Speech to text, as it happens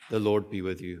The Lord be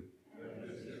with you.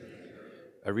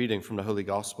 A reading from the Holy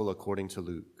Gospel according to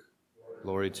Luke.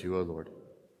 Glory to you, O Lord.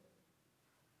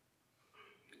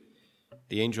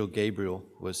 The angel Gabriel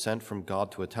was sent from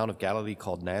God to a town of Galilee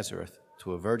called Nazareth,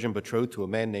 to a virgin betrothed to a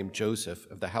man named Joseph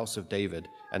of the house of David,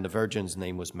 and the virgin's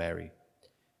name was Mary.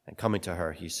 And coming to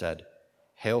her, he said,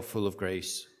 "Hail, full of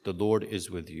grace, the Lord is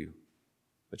with you."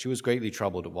 But she was greatly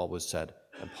troubled at what was said,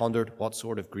 and pondered what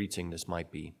sort of greeting this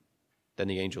might be. Then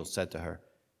the angel said to her,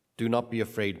 "Do not be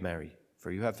afraid, Mary,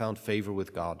 for you have found favor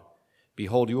with God.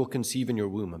 Behold, you will conceive in your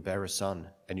womb and bear a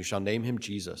son, and you shall name him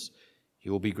Jesus.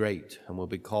 He will be great and will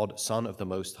be called Son of the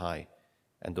Most High.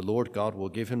 And the Lord God will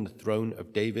give him the throne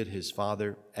of David his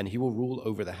father, and he will rule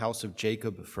over the house of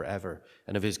Jacob forever,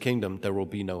 and of his kingdom there will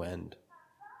be no end."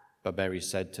 But Mary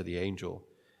said to the angel,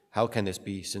 "How can this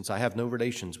be, since I have no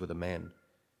relations with a man?"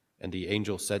 And the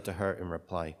angel said to her in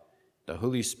reply, "The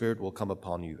Holy Spirit will come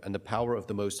upon you, and the power of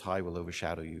the Most High will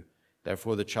overshadow you.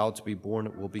 Therefore the child to be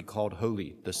born will be called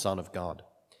Holy, the Son of God.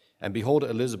 And behold,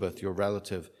 Elizabeth, your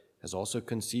relative, has also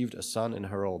conceived a son in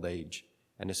her old age,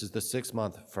 and this is the 6th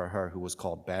month for her who was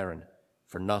called barren,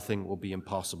 for nothing will be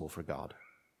impossible for God."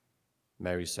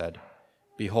 Mary said,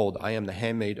 "Behold, I am the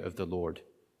handmaid of the Lord.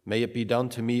 May it be done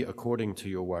to me according to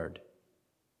your word."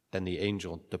 Then the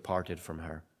angel departed from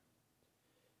her.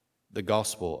 The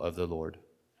Gospel of the Lord.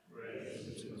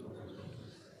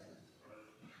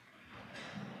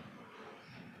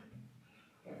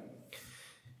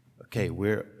 Okay,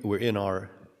 we're in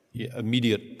our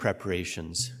immediate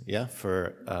preparations,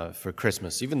 for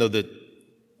Christmas. Even though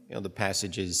the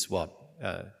passage is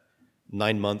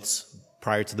 9 months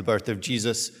prior to the birth of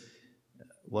Jesus.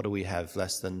 What do we have?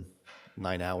 Less than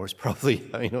 9 hours, probably.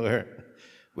 I mean,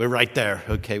 we're right there.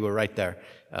 Okay, we're right there.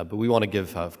 But we want to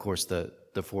give, of course,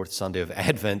 the fourth Sunday of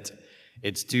Advent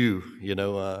its due.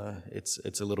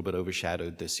 It's a little bit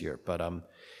overshadowed this year, but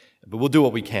we'll do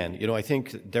what we can. I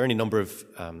think there are any number of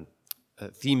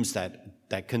themes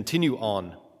that continue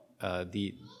on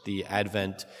the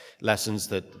Advent lessons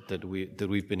that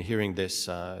we've been hearing this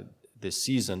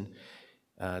season.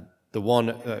 The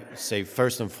one, say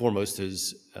first and foremost,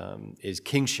 is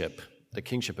kingship, the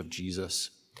kingship of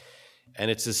Jesus, and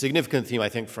it's a significant theme, I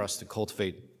think, for us to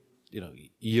cultivate,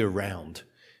 year round.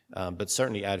 But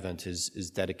certainly Advent is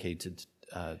dedicated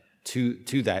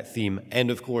to that theme,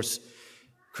 and of course,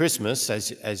 Christmas,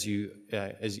 as you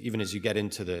get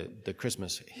into the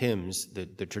Christmas hymns,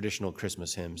 the traditional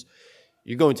Christmas hymns,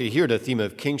 you're going to hear the theme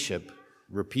of kingship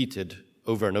repeated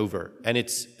over and over, and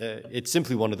it's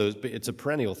simply one of those. It's a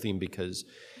perennial theme because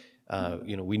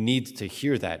we need to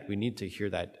hear that. We need to hear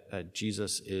that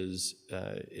Jesus is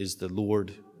the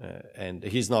Lord, and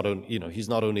he's not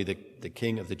only the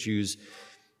King of the Jews,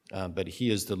 but he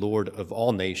is the Lord of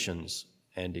all nations.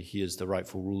 And he is the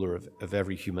rightful ruler of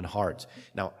every human heart.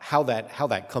 Now, how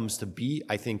that comes to be,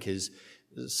 I think, is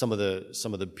some of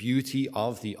the beauty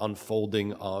of the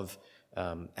unfolding of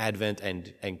Advent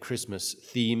and Christmas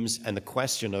themes, and the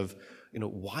question of,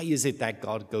 why is it that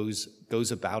God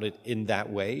goes about it in that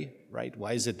way, right?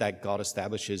 Why is it that God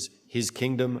establishes his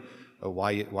kingdom? Or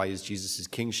why is Jesus'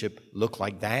 kingship look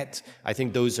like that? I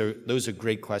think those are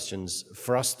great questions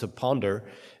for us to ponder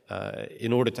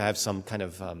in order to have some kind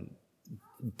of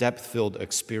depth-filled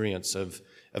experience of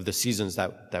the seasons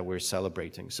that we're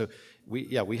celebrating. So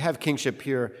we have kingship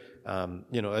here,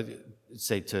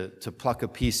 say to pluck a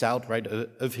piece out, right?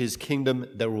 Of his kingdom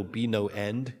there will be no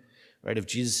end, right? Of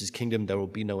Jesus' kingdom there will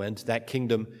be no end. That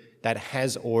kingdom that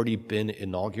has already been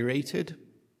inaugurated,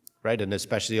 right? And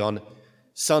especially on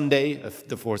Sunday,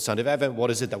 the fourth Sunday of Advent,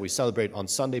 what is it that we celebrate on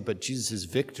Sunday but Jesus'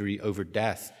 victory over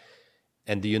death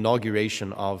and the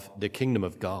inauguration of the kingdom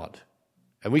of God.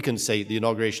 And we can say the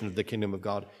inauguration of the kingdom of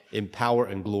God in power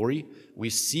and glory.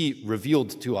 We see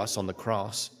revealed to us on the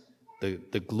cross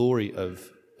the glory of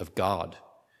God,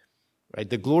 right?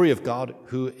 The glory of God,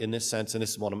 who in this sense, and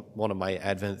this is one of my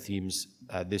Advent themes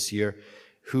this year,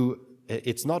 who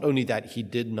it's not only that he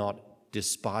did not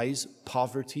despise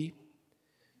poverty,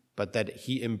 but that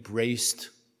he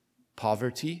embraced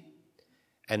poverty,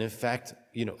 and in fact,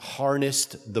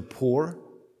 harnessed the poor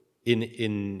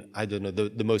in I don't know,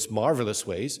 the most marvelous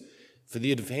ways for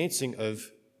the advancing of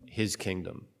his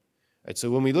kingdom. Right? So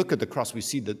when we look at the cross, we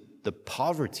see the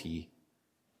poverty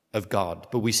of God,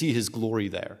 but we see his glory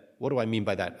there. What do I mean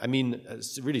by that? I mean,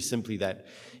 really simply that,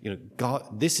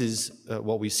 God, this is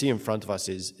what we see in front of us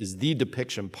is the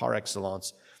depiction par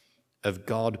excellence of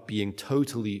God being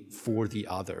totally for the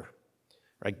other.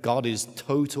 Right? God is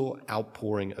total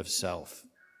outpouring of self.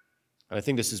 And I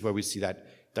think this is where we see that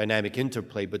dynamic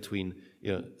interplay between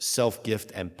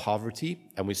self-gift and poverty,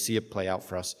 and we see it play out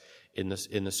for us in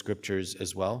the scriptures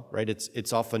as well, right?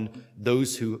 It's often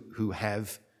those who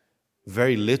have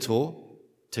very little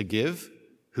to give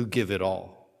who give it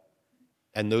all.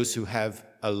 And those who have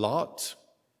a lot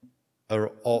are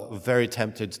all very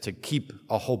tempted to keep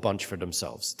a whole bunch for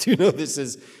themselves. Do you know, this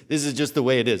is just the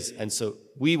way it is. And so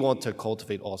we want to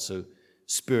cultivate also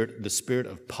the spirit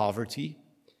of poverty,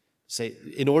 say,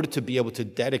 in order to be able to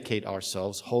dedicate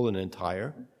ourselves whole and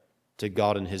entire to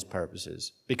God and His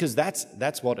purposes, because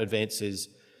that's what advances,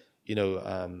 in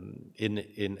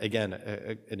again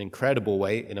an incredible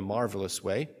way, in a marvelous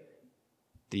way,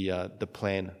 the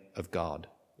plan of God.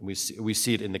 We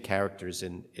see it in the characters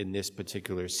in this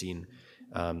particular scene,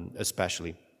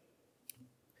 especially.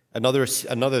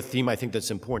 Another theme I think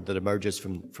that's important that emerges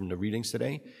from the readings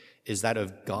today is that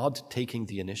of God taking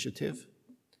the initiative,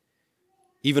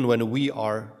 even when we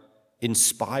are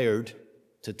inspired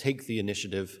to take the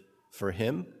initiative for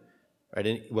Him, right?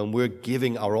 And when we're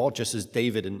giving our all, just as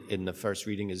David in the first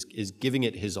reading is giving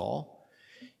it his all,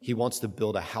 he wants to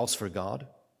build a house for God,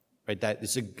 right? That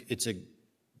it's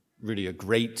really a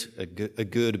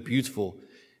good, beautiful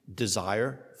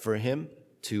desire for him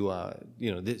to,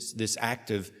 this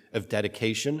act of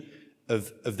dedication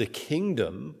of the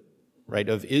kingdom, right,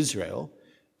 of Israel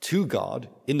to God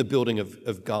in the building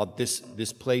of God,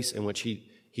 this place in which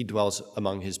he dwells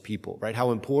among his people, right?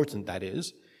 How important that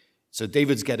is. So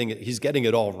David's he's getting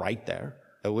it all right there,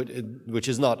 which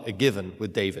is not a given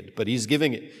with David, but he's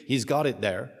got it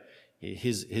there.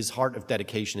 His heart of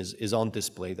dedication is on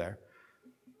display there.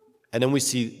 And then we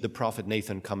see the prophet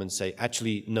Nathan come and say,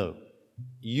 actually, no,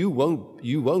 you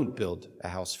won't build a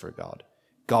house for God.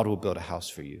 God will build a house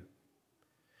for you.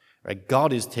 Right?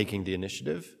 God is taking the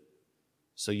initiative.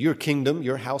 So your kingdom,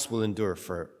 your house will endure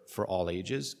for all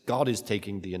ages. God is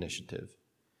taking the initiative.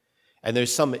 And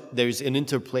there's an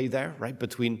interplay there, right,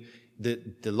 between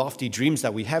the lofty dreams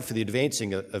that we have for the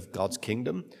advancing of God's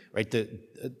kingdom, right,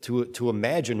 to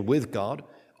imagine with God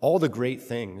all the great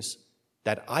things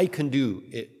that I can do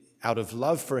out of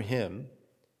love for Him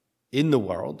in the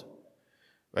world,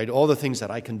 right, all the things that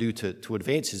I can do to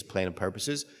advance His plan and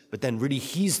purposes, but then really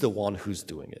He's the one who's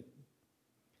doing it.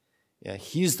 Yeah,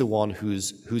 He's the one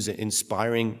who's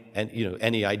inspiring, and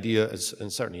any idea,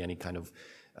 and certainly any kind of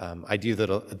idea that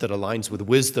aligns with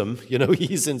wisdom,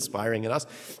 He's inspiring in us,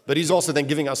 but He's also then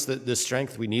giving us the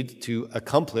strength we need to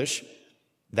accomplish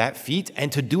that feat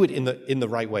and to do it in the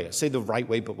right way. I say the right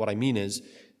way, but what I mean is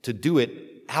to do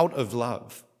it out of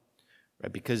love,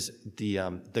 right? Because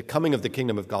the coming of the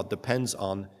kingdom of God depends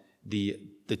on the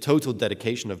total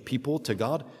dedication of people to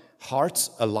God, hearts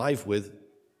alive with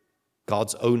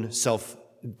God's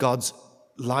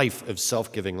life of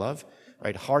self-giving love,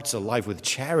 right? Hearts alive with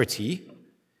charity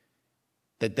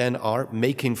that then are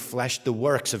making flesh the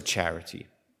works of charity.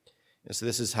 And so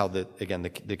this is how the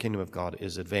kingdom of God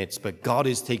is advanced. But God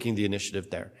is taking the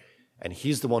initiative there. And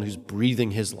He's the one who's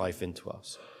breathing His life into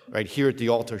us. Right here at the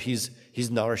altar, He's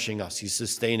nourishing us. He's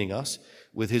sustaining us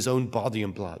with His own body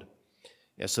and blood.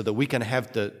 Yeah, so that we can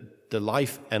have the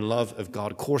life and love of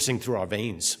God coursing through our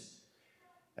veins.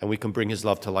 And we can bring His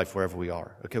love to life wherever we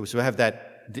are. Okay, so we have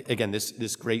that, again,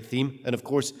 this great theme. And of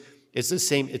course, it's the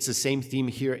same theme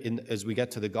here as we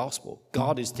get to the gospel.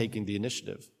 God is taking the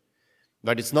initiative.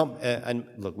 Right? It's not, and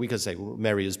look, we can say, well,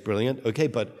 Mary is brilliant, okay,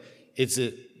 but it's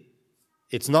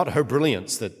not her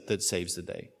brilliance that saves the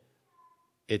day.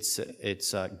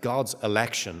 It's God's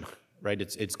election, right?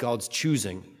 It's God's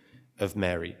choosing of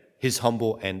Mary, His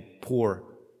humble and poor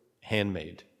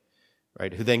handmaid,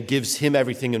 right? Who then gives Him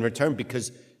everything in return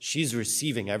because she's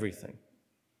receiving everything,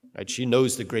 right? She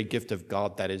knows the great gift of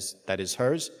God that is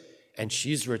hers, and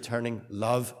she's returning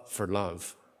love for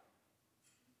love.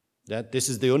 That this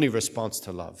is the only response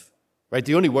to love, right?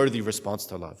 The only worthy response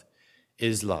to love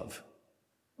is love.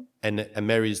 And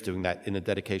Mary is doing that in the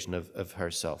dedication of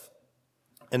herself.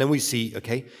 And then we see,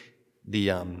 okay,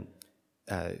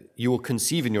 you will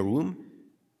conceive in your womb.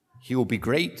 He will be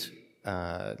great.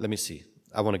 Let me see.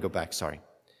 I want to go back, sorry.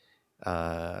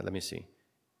 Let me see.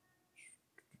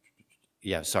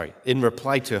 Yeah, sorry. In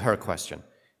reply to her question,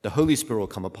 the Holy Spirit will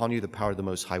come upon you. The power of the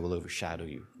Most High will overshadow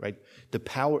you, right? The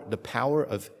power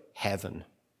of heaven,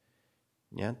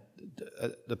 yeah?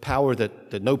 The power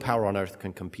that no power on earth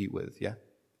can compete with, yeah?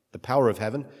 The power of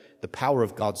heaven, the power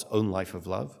of God's own life of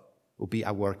love will be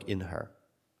at work in her.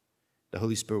 The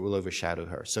Holy Spirit will overshadow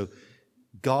her. So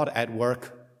God at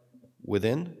work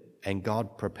within and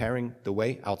God preparing the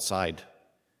way outside.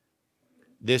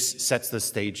 This sets the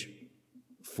stage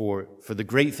for the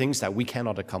great things that we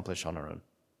cannot accomplish on our own.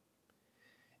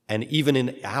 And even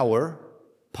in our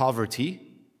poverty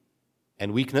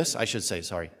and weakness,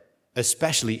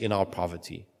 especially in our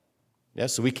poverty, Yeah,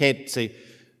 so we can't say,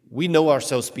 we know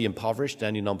ourselves to be impoverished in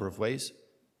any number of ways.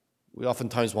 We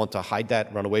oftentimes want to hide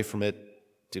that, run away from it.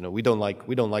 We don't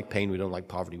like pain, we don't like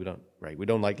poverty, we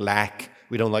don't like lack,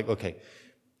 okay.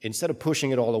 Instead of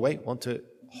pushing it all away, want to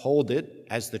hold it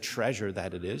as the treasure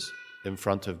that it is in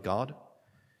front of God,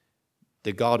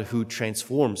 the God who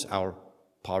transforms our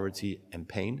poverty and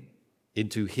pain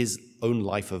into his own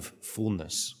life of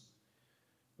fullness,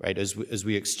 right? As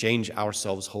we exchange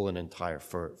ourselves whole and entire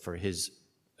for his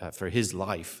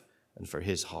life and for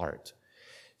his heart.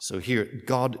 So here,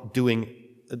 God doing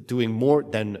more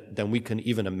than we can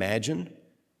even imagine,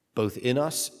 both in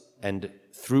us and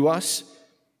through us,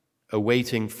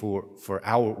 awaiting for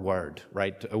our word,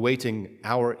 right? Awaiting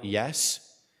our yes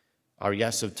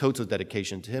of total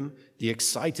dedication to him, the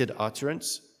excited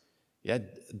utterance,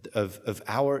 of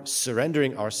our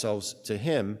surrendering ourselves to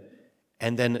him,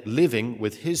 and then living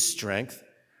with his strength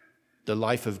the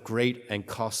life of great and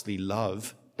costly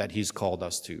love that he's called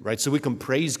us to, right? So we can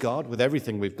praise God with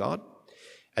everything we've got,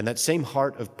 and that same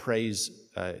heart of praise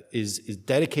is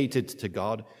dedicated to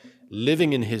God.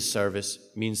 Living in his service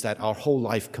means that our whole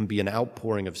life can be an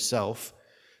outpouring of self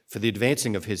for the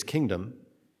advancing of his kingdom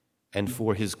and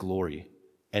for his glory.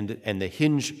 And the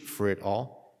hinge for it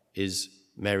all is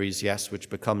Mary's yes, which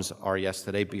becomes our yes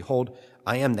today. Behold,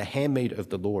 I am the handmaid of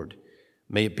the Lord.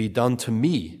 May it be done to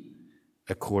me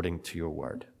according to your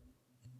word.